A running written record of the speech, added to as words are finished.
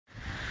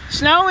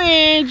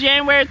Snowing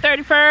January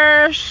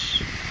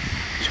 31st,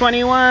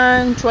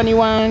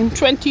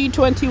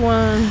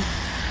 2021.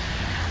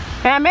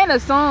 And I made a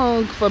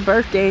song for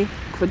birthday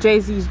for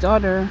Jay-Z's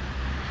daughter.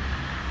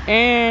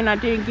 And I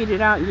didn't get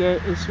it out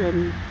yet. It's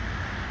ready.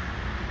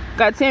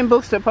 Got 10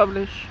 books to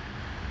publish.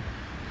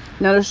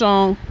 Another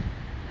song.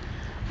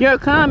 Your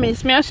comment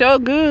smells so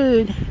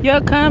good. Your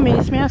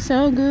comment smells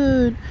so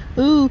good.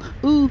 Ooh,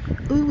 ooh,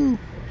 ooh.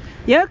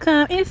 Your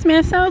comment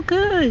smells so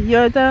good.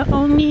 You're the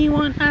only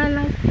one I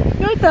like.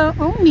 You're the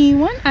only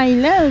one I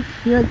love.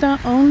 You're the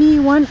only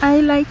one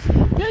I like.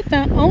 You're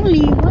the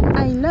only one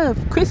I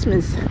love.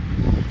 Christmas.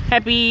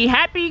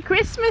 Happy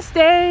Christmas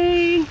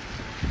Day.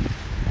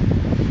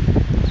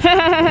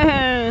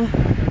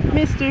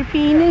 Mr.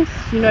 Penis.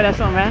 You know that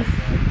song, right?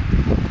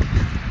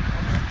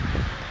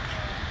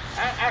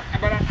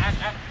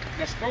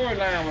 The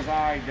storyline was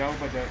alright though,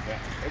 but it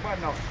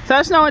wasn't no. So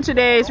it's snowing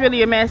today. It's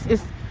really a mess.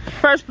 It's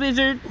first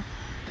blizzard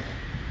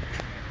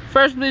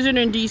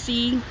in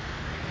DC,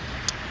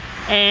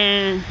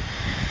 and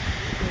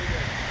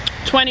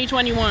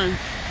 2021.